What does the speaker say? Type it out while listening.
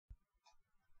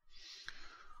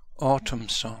Autumn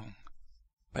Song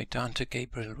by Dante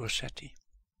Gabriel Rossetti.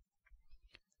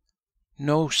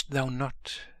 Know'st thou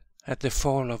not, at the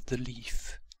fall of the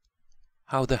leaf,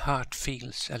 how the heart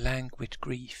feels a languid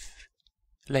grief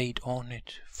laid on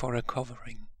it for a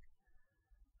covering,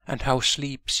 and how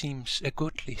sleep seems a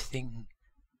goodly thing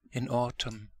in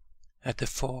autumn at the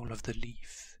fall of the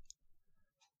leaf,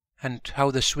 and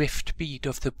how the swift beat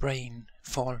of the brain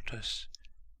falters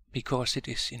because it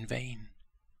is in vain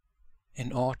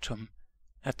in autumn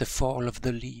at the fall of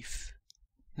the leaf,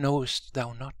 knowest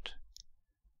thou not?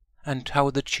 And how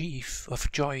the chief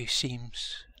of joy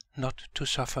seems not to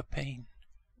suffer pain?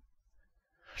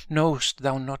 Knowest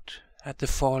thou not at the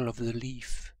fall of the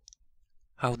leaf,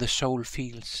 how the soul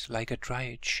feels like a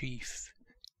dried sheaf,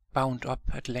 bound up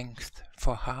at length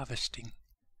for harvesting,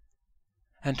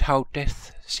 and how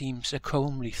death seems a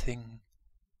comely thing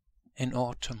in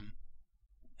autumn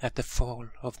at the fall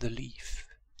of the leaf?